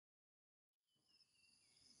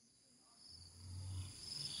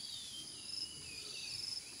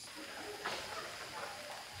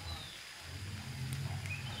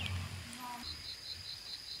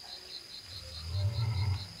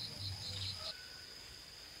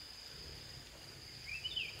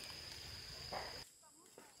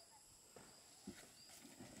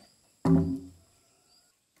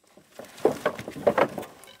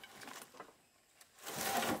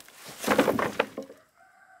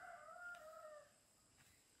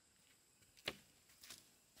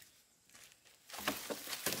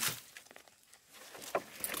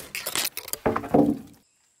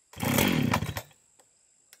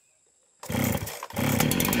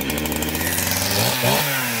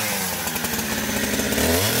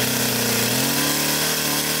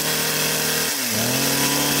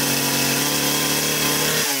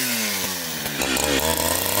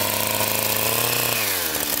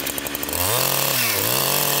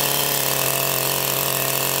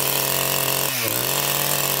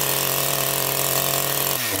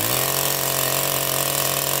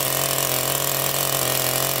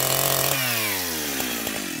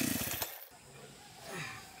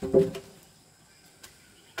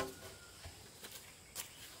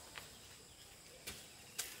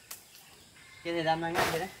Cái này làm nó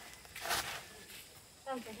nhanh vậy đấy.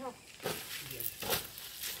 Không phải không?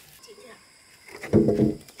 Chị chưa?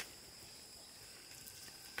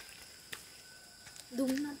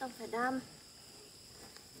 Đúng là tao phải đam.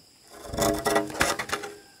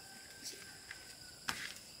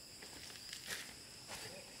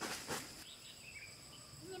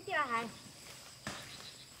 Nhìn tiêu hài.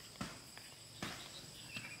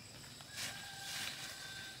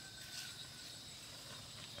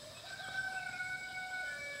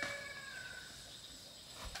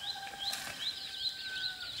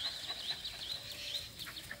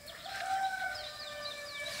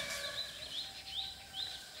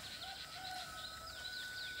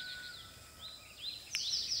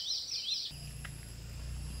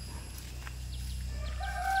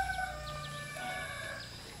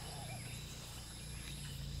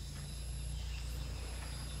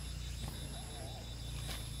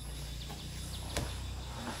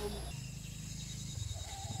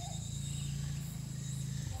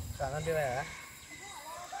 Cả nó đưa về hả?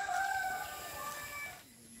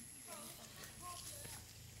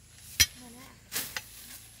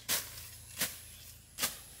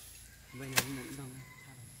 Bên này muốn đâu?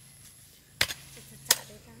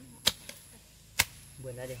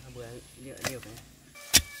 Bữa nay đi, bữa nhiều cái.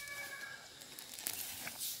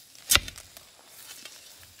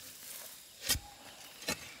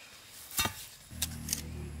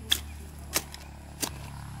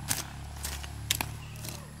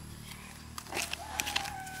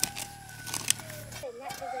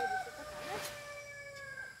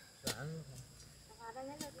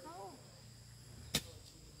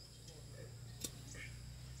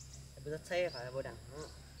 Bây giờ xe phải là bộ đẳng đó.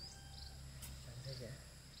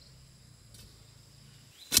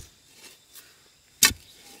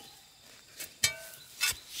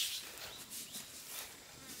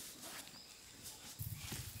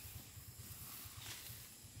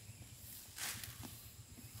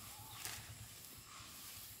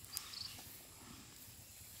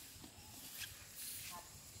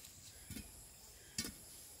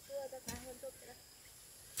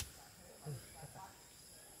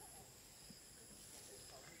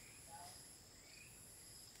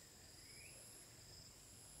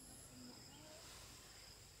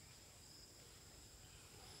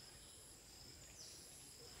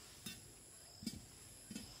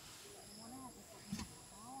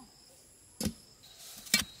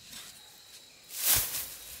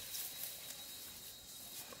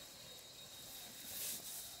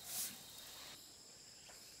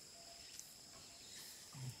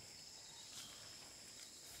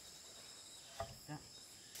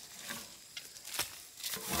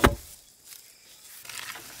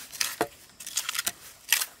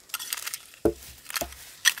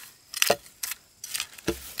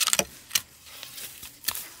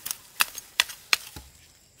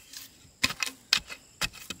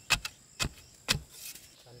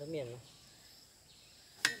 Đất miền này.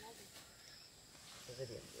 Cái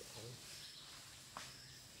điểm để thắng.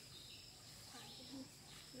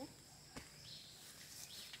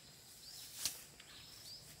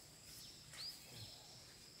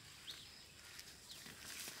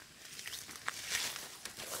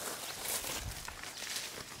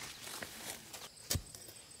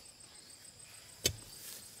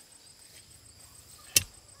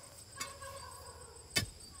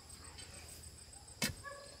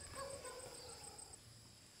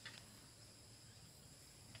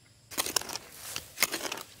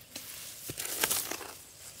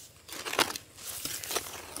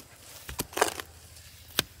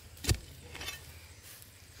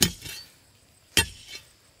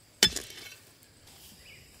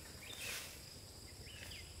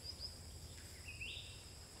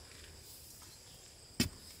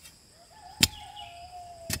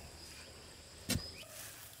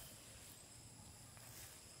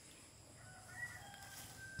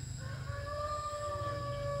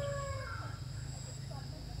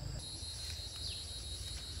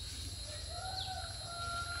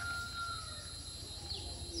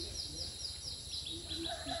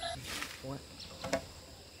 Ủa.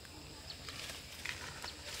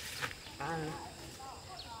 À.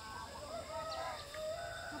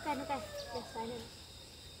 cái nó cái để sai này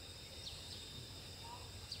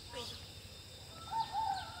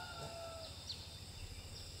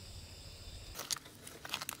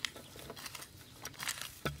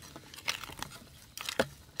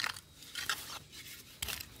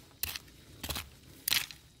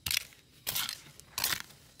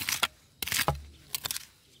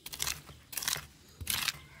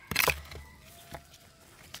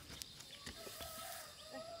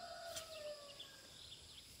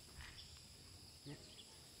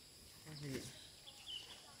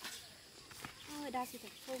ôi đa sự thật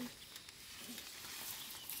không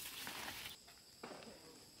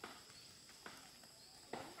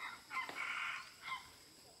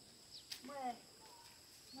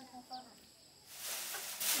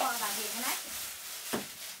bò vào hiện đấy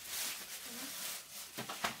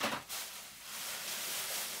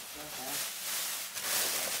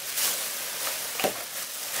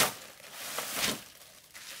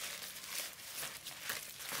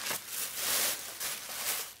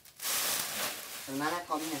thằng má đã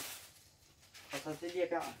con này con sẽ đi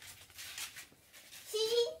đâu chi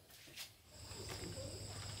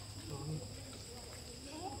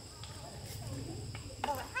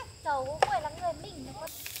bảo hai cháu có phải là người mình nó có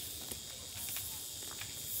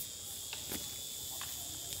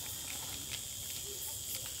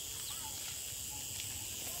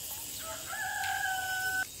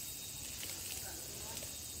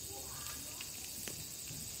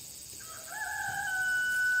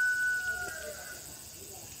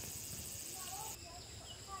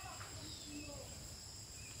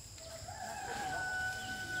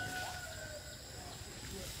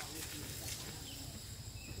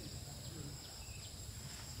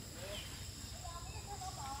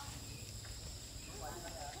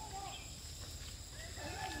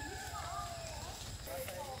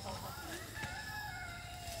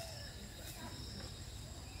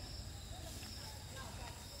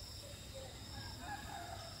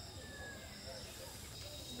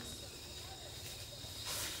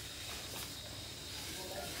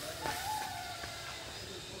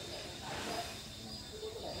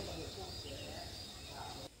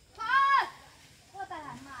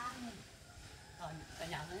tại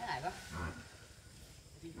nhà thế này quá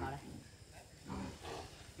đi vào đây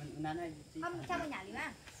mình đây không trong nhà đi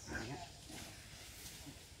mà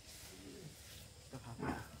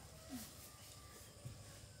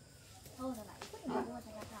thôi là lại rất nhiều mua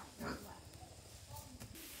thành là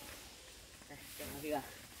đây cho nó đi à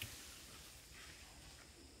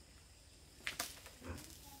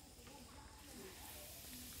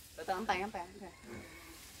từ từ ấm tay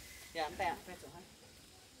giờ ấm tay xuống hết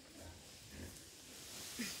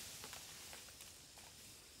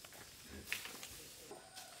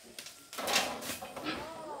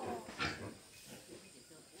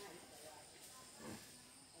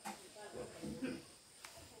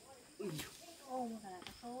ô mua thành là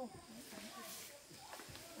khô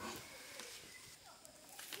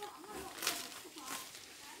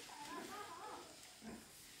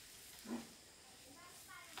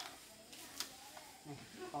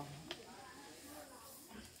con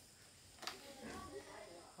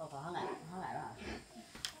có hả lại đó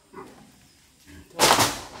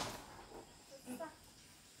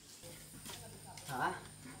hả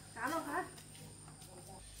cá luôn hả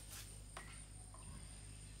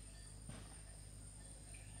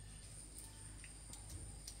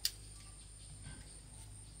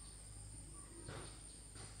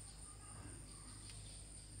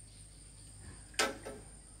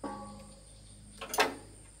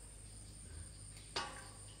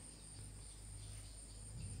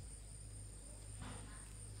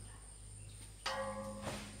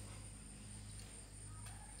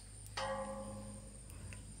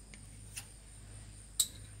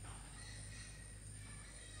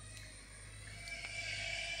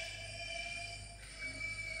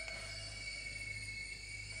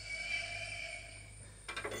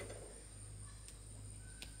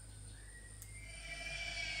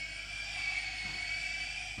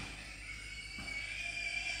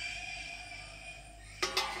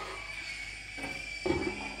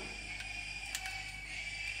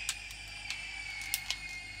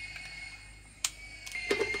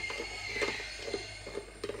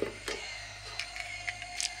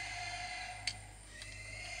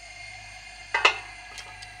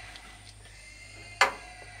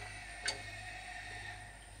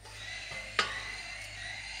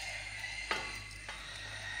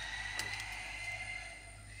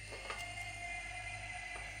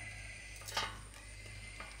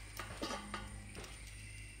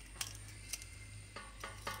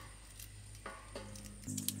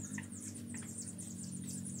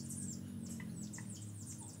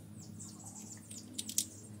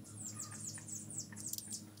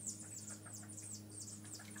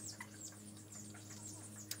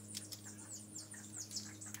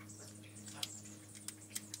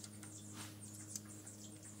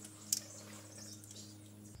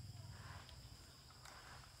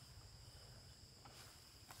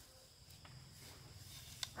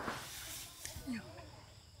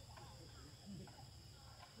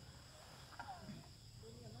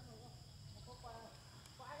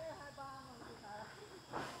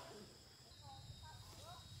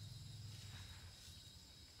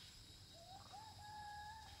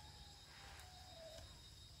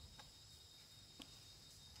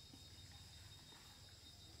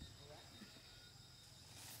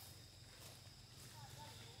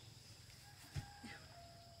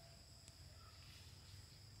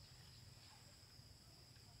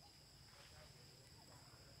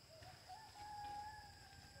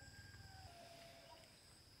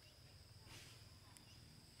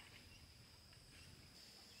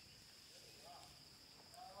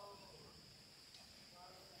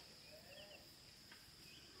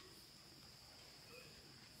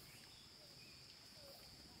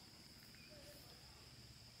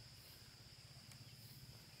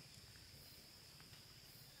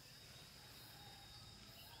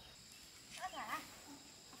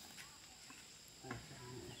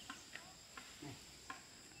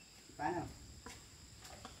ngã không?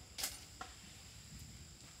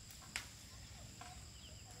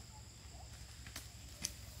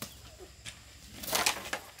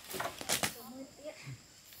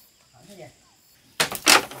 Hỏi thế gì?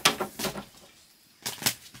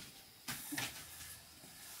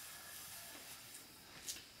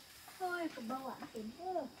 Thôi, cũng bao ạ, tính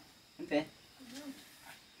thôi. Em phê.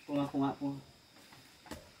 Cùng ạ.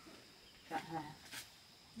 Cạn ha.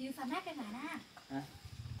 Đi phá nát cái mà na. Hả?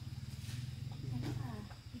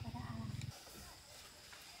 Đi phá đá.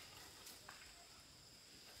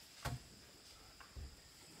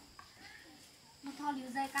 Nó thò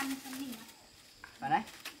liu dây căn trong mình. Phải đấy.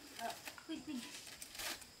 Quỳnh.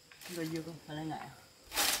 Rồi dưa không? Phải lấy ngại.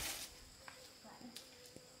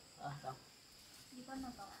 Xong. Đi con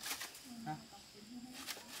nào cậu ạ? Hả?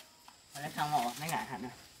 Phải lấy xong rồi, lấy ngại hẳn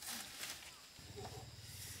rồi.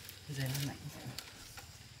 Dây nó mạnh.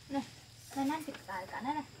 Này, dây nát thịt cả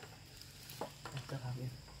này này. Tôi học đi.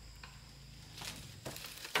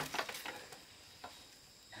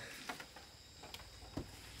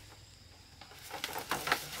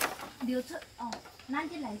 Điều chứ, nan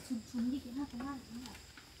chứ lại xuống đi cái nào cũng ăn.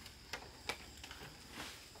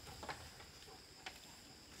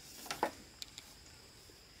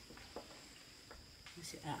 Nó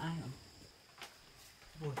sẽ ai không?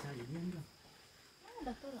 Bùa sao để nhân được?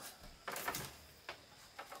 Được tôi rồi.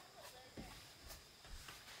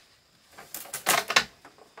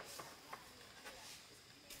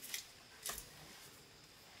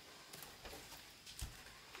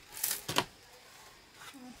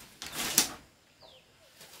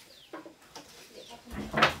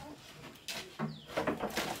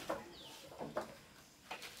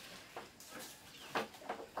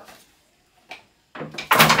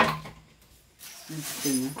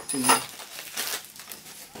 Từng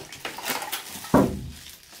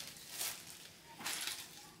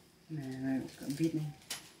này cỡ vít này.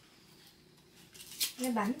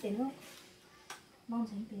 Nên bắn tiền không? Mong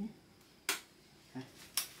tránh tiền.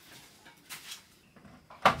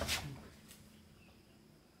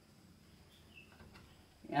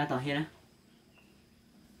 Tỏ hết á.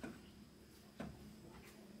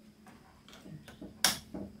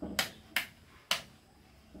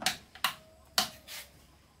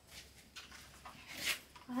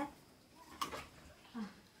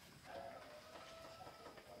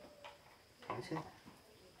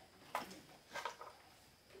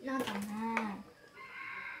 Nó tầm ha.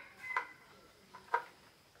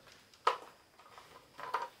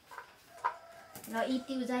 Rồi y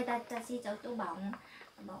tiêu dây ta sẽ cho tôi bỏng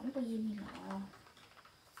có gì mình lọ.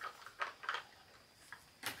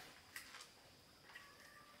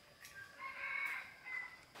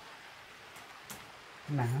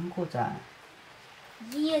 Nắng cô trả.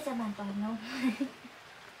 Dìa cho bạn toàn không?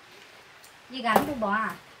 Dì gắn không bỏ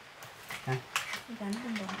à? Hả? Dì gắn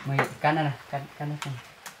không bỏ. Mày cắn này, cắn nó không.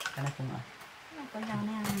 Cắn nó không rồi. Con dao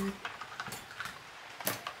này à?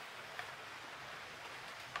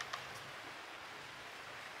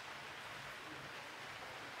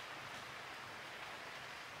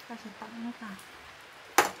 Ta sẽ tặng nó cả.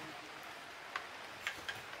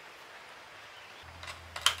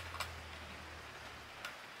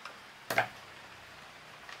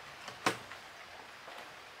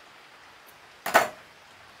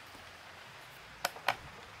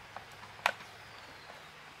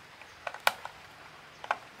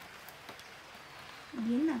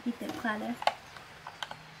 Biến là cái tiểu khoa đấy.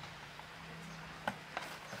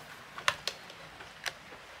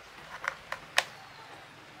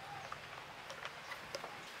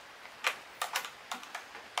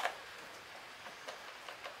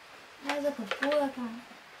 Đây giờ phải cua thôi.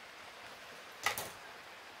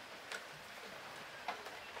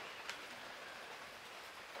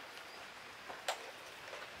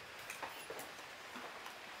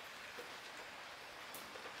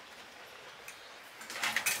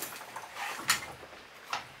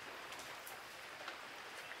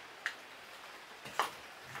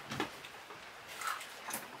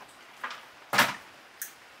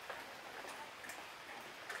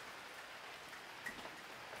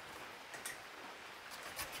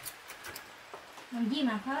 Làm gì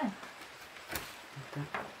mà thôi.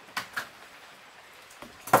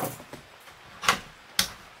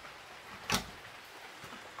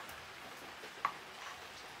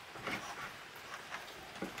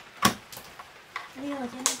 Bây giờ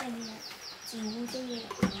trên đây là chín cái gì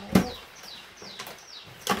đấy.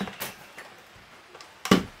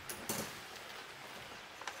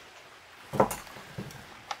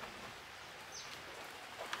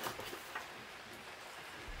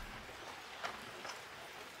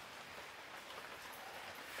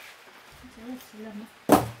 Chỉ là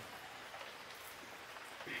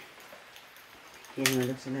Kia người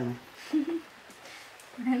lúc xưa mà.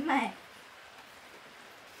 Đến mẹ.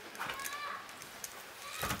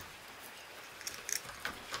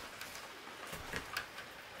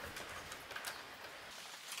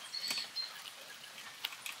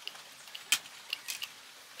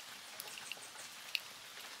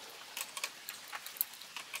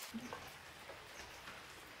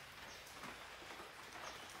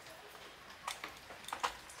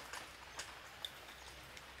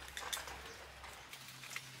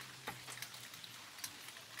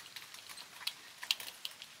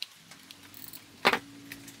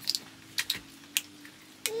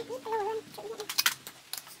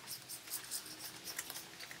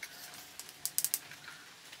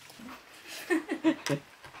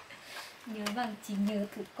 Nhớ bằng chỉ nhớ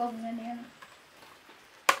thủ công thôi em.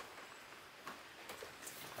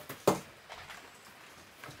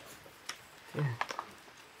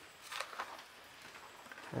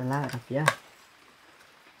 Lá ở phía.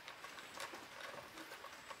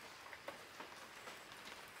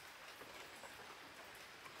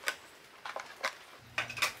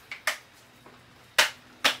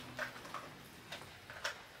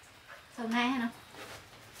 Sau này hả nó?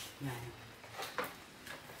 Này.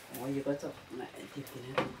 Ôi giờ có chọc lại thịt thì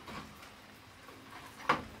nữa.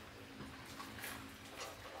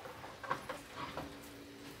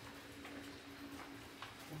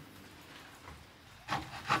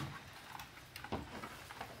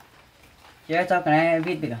 Chứ cho cái này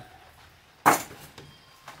vít được à?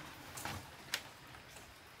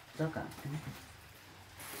 Cho cả cái này.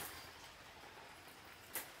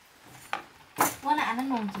 Có lạ nó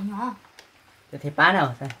nồng chỉ nhỏ. Thì bán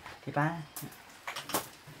nào sao? Thì bán.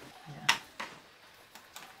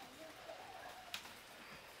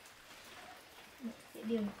 Sẽ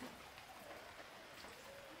điều.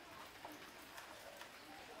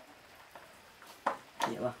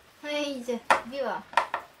 Hiểu à? Hay giờ, biết à?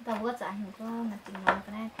 Tao vớt ra hiểu có mà chỉ nói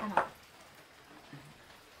cái này ta nói.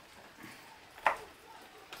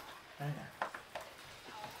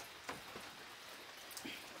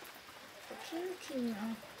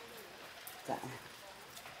 Cute. Dạ.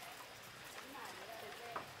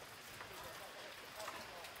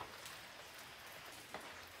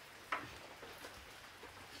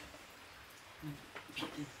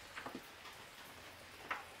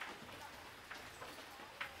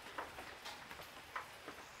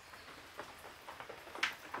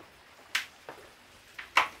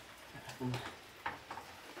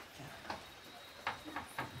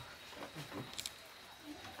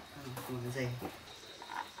 Cái gì?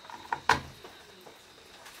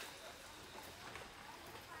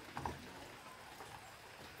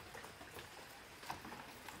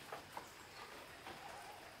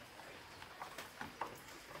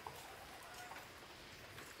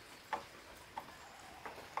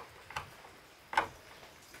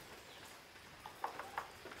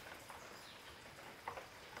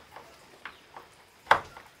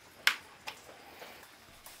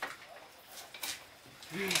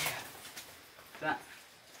 Dạ.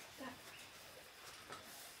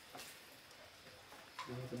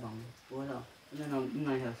 Cái bóng cua rồi, nó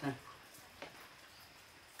ngoài hiểu sao?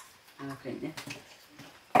 Khỉnh nhé.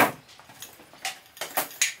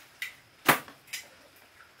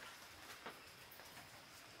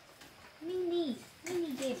 Mini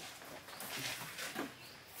game.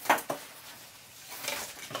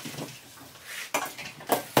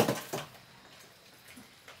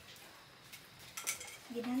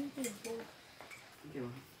 Cái đó tiểu bộ. Kiểu.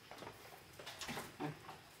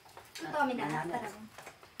 To mình đã ta đâu.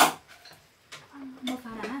 Một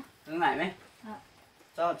pháo đá. Hướng lại mấy.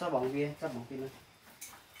 Cho bóng kia luôn.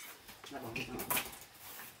 Cho bóng kia.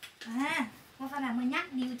 À, một pháo đá mới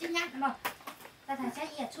nhắc điều chứ nhắc rồi. Ta thả trái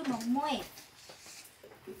yết chút bóng môi.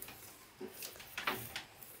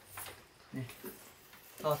 Này.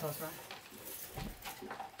 To.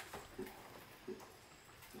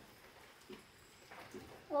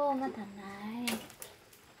 Ô, mà thật này.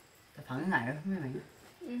 Ta thắng cái này đó mấy mày.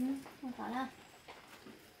 Không phải là.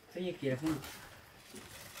 Cái gì kìa không?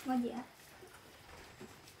 Ngon gì ạ?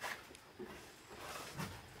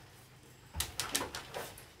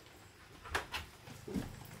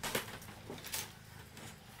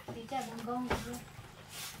 Tí chả bằng gông rồi.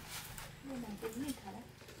 Nhưng mà tính mình thật đấy.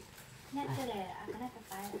 Nét cái này là cái này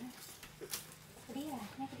phải đó. Cái đi à,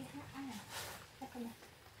 nét cái đi hát à. Chắc cái này.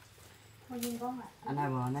 Một nhìn gông ạ. Anh ai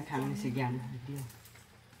bảo nó khăn sự gian đi.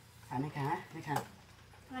 Khăn nó khăn.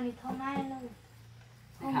 Anh đi thơm ai luôn.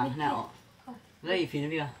 Nó khăn nào? Lấy phí nó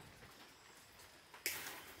đi à?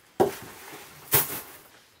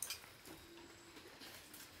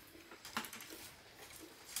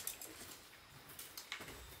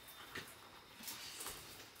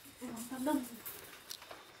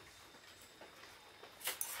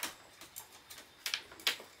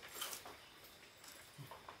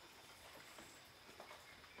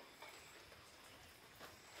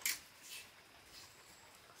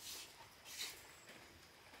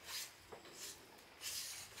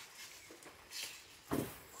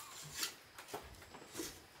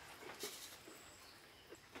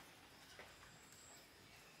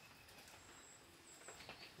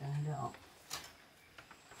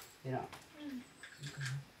 thế nào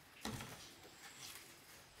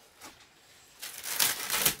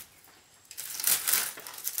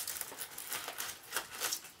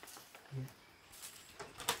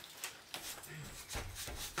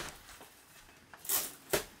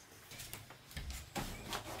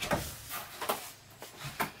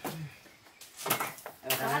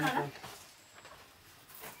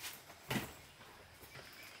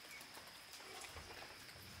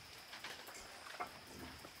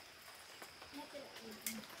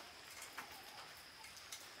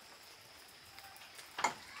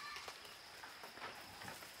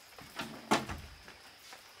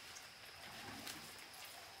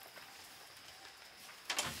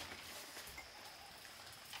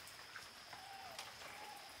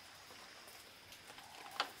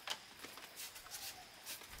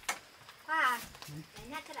à để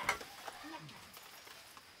nhắc cái đã nhắc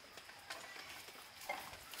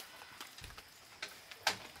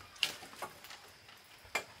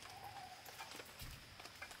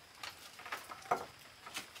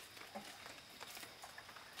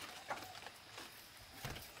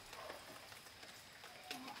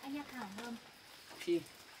anh nhắc hỏng không khi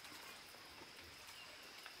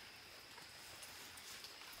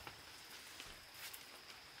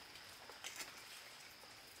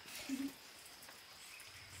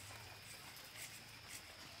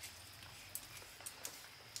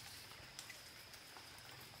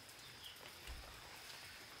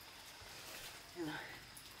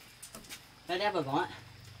nó đeo vào gõ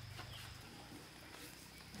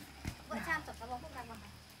vợ chăm tập bóng không đặt vào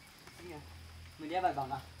mình đeo vào bằng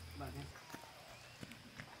bằng này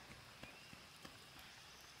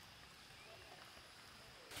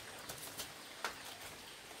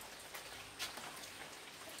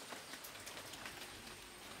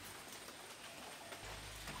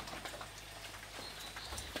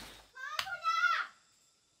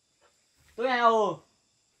tôi nào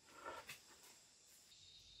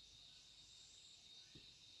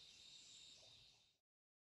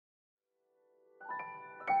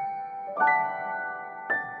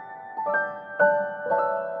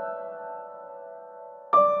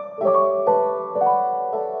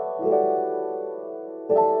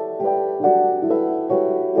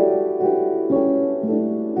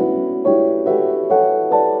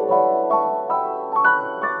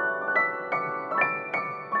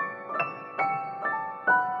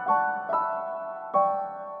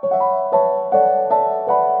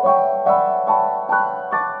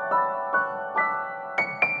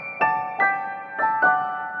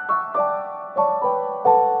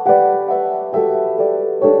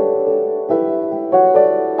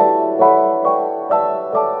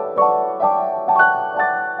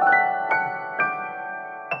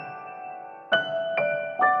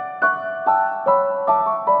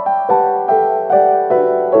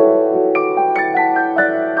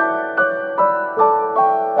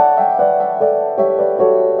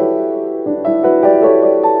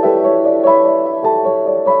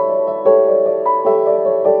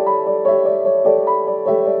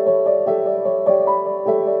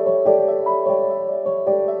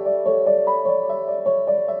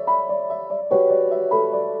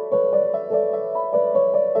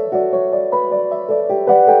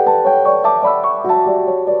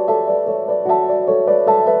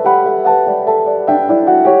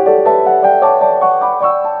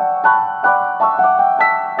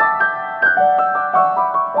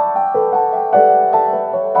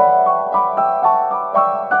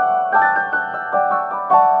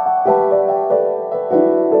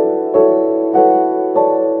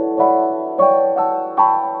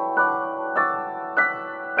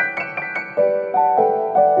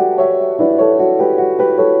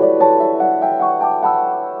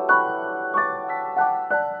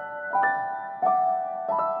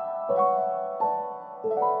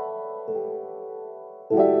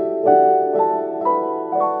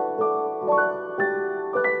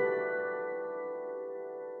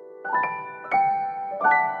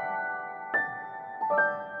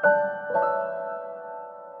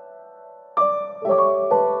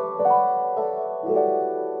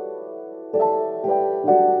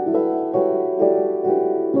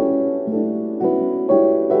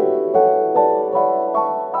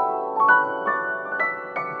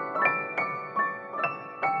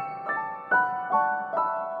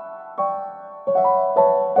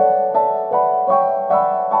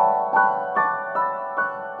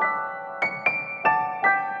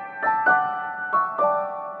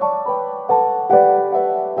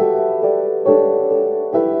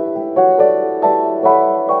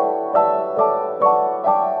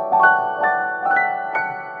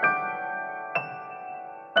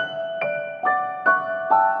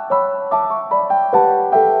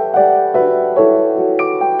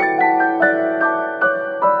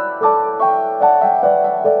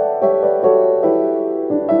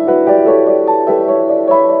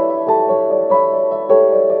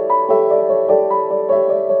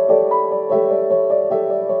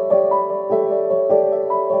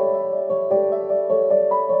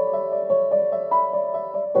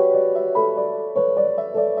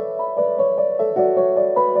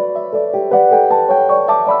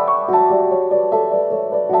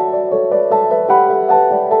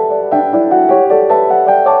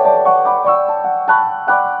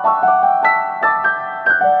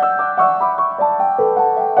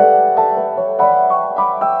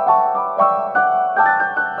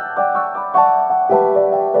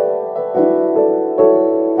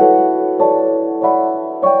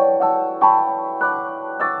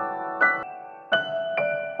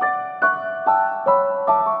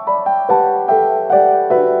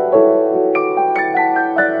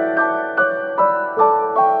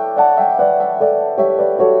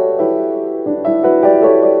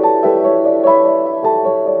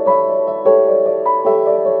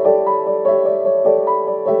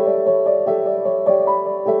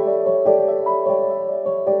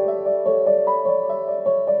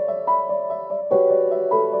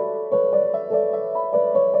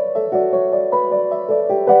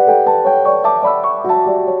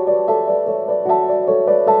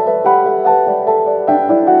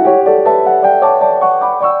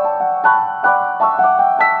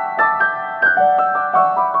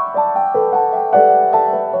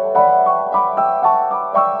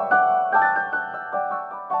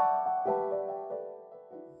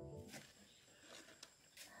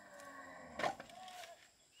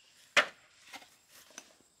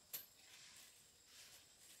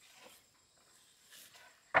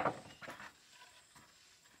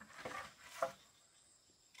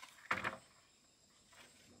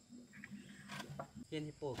hiên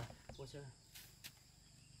thì bổ cả bổ sơ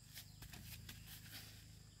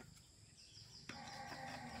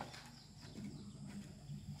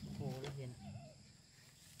bổ lên hiên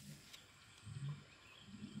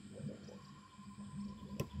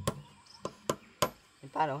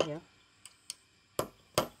hiên pa đó hiên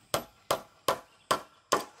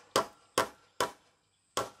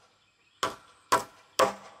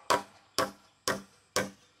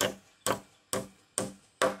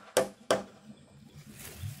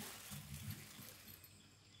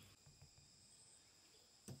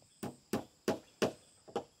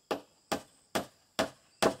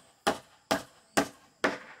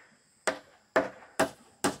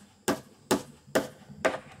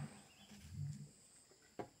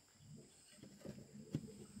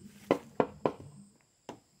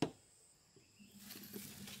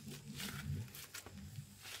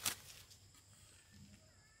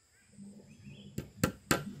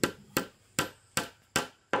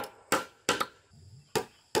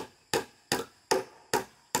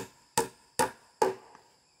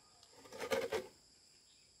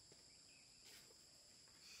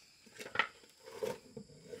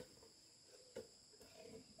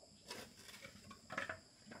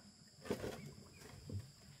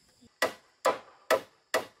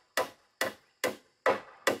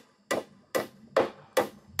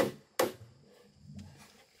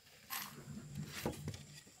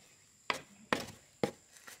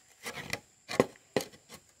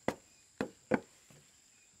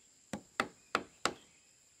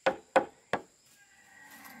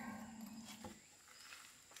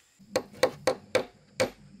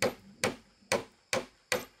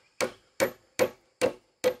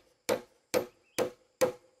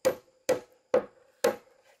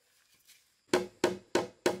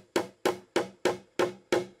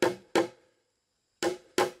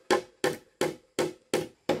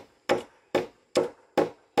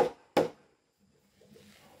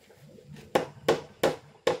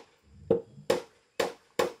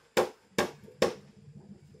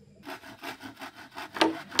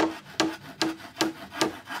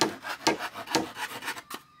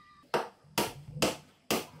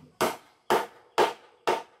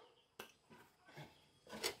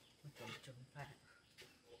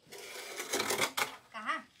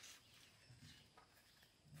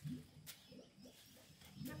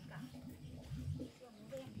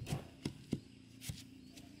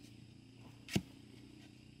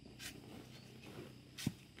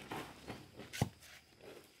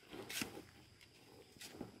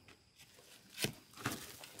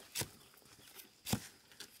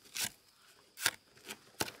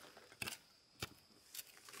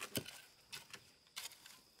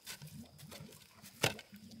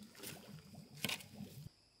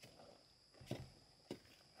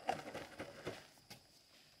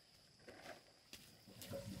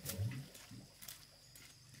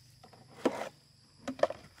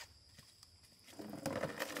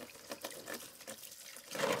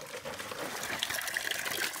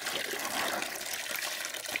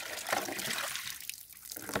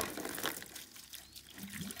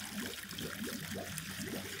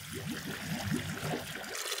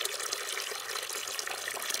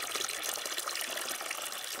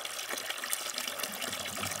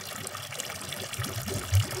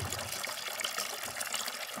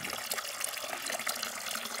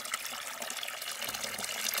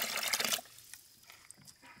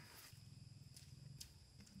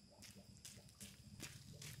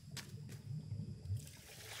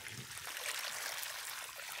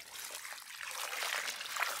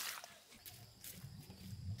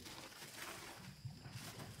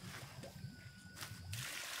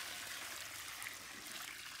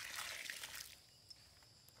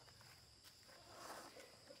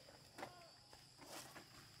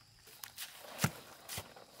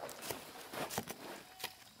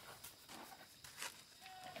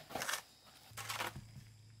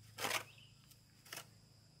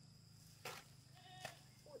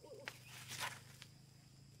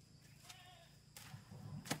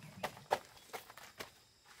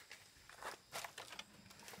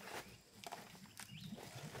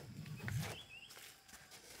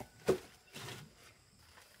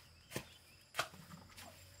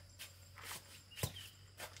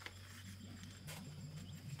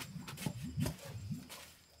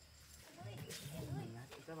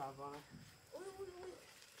vào con này. Ui ui ui.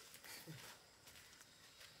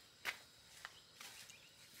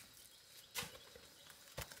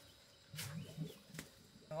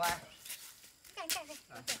 Qua. Cạnh cạnh đây.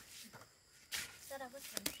 Ra đâu vứt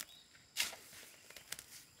xuống.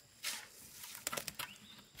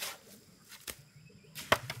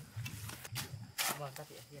 Vâng, ta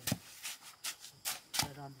tỉa tiền.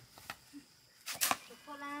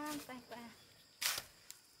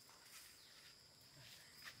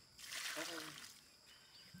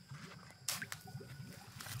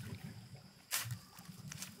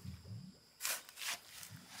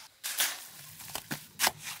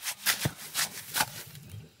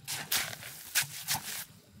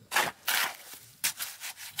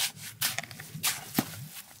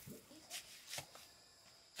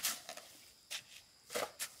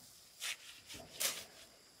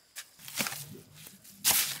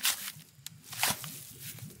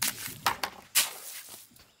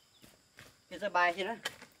 sơ bài thì đó.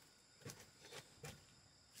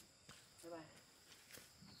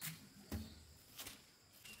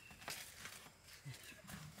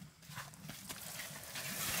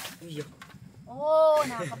 Ô,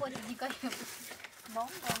 nào có bộ gì coi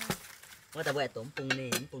bóng con. Có ta bẻ tổm pung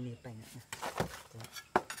nề bành ạ.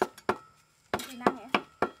 Gì năng hả?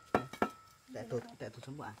 Tại tôi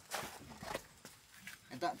sống bữa.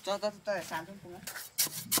 Cho ta sàn xuống pung á.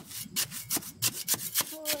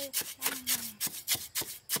 Ôi,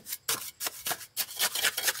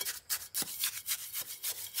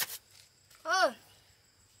 ơ.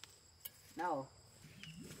 Đâu?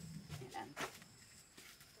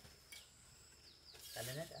 Tại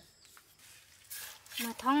lên hết á.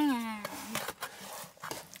 Mà thông nhà.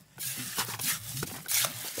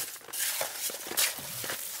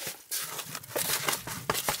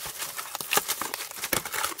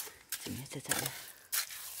 Chỉnh hết sạch.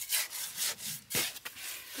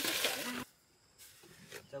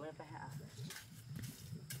 Cho bên phải hạ.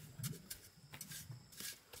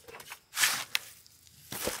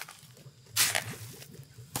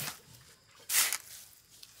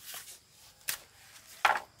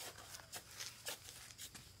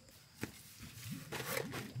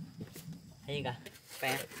 Hay cả.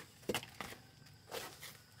 Phải.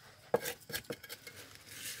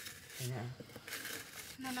 Thế nào?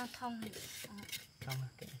 Nó thông. Thông à,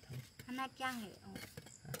 cái thông. Nó chăng vậy.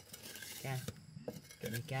 Ca.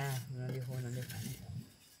 Cái này ca, nó đi hôn nó đi phải.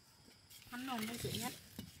 Hắn nồng nó dữ nhất.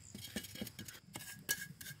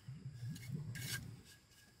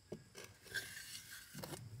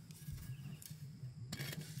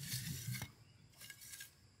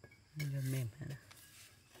 Nó mềm hả?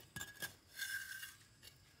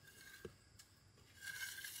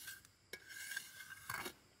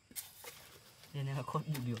 Đây là cốt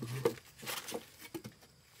bụi biểu.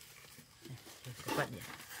 Các bạn nhỉ?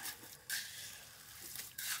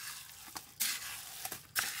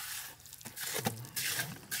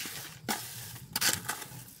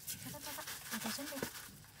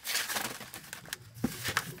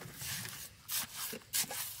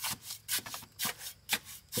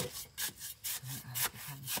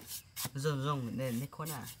 Rồng để nét khốn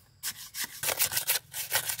à?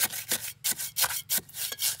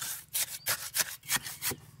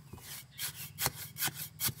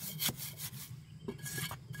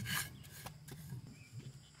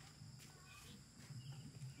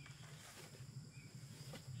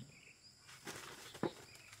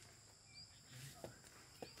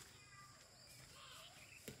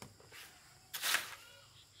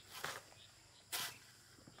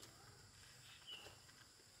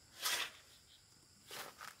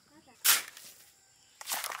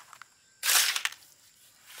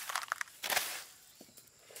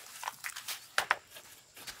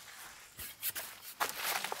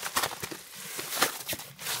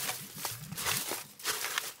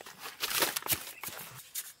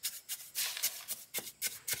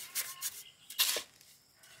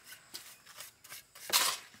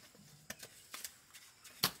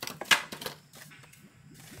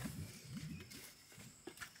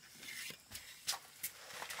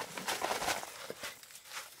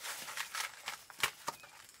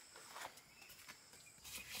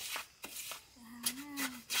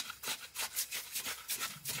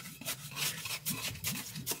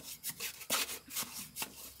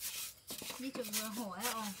 Đi chụp vừa hổ ấy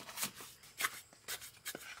ồ.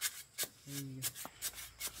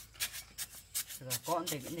 Rồi con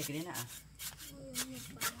thì cũng để cái đấy nào.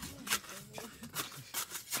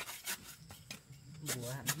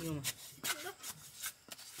 Bùa hẳn hiu mà.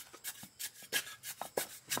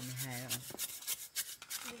 12 rồi.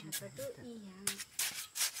 Phải tự y hả?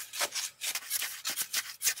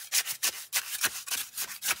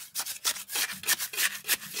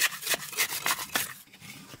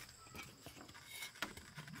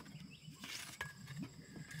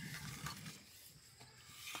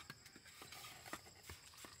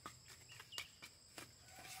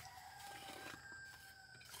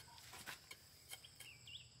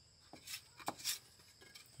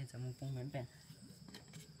 Thế sẽ một con bén bén.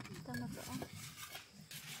 Tao mà rõ.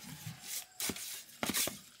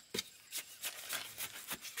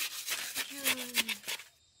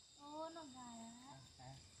 Ô, nó dài á.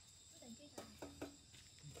 Đánh cái gì?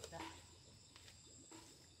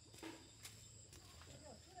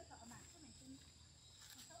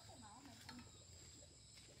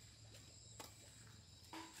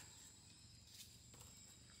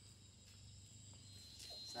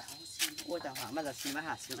 Ôi chào hỏa mà giờ xí mà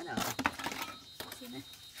hạt xí mà nào.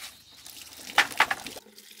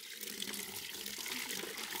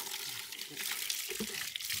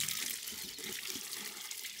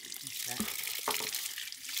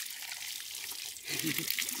 ไ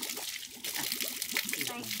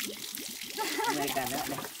ม่กันแล้ว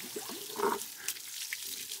เนี่ย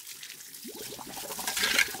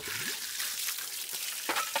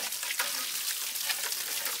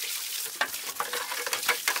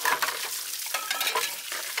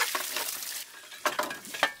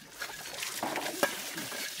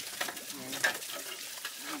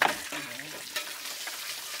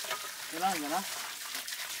เดี๋ยวเนาะ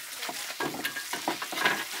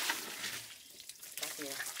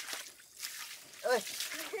เอ้ย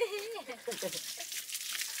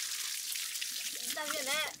tao như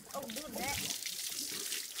thế ông bún đấy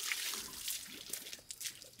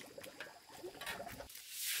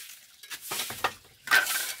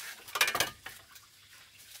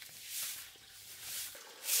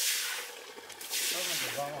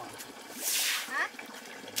hả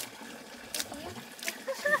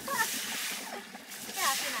cái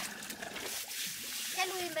nào kia này cái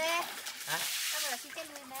lui bê hả tao là cái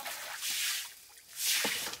lui bê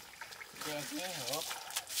che hộp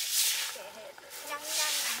nhăn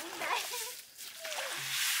nhăn bún đấy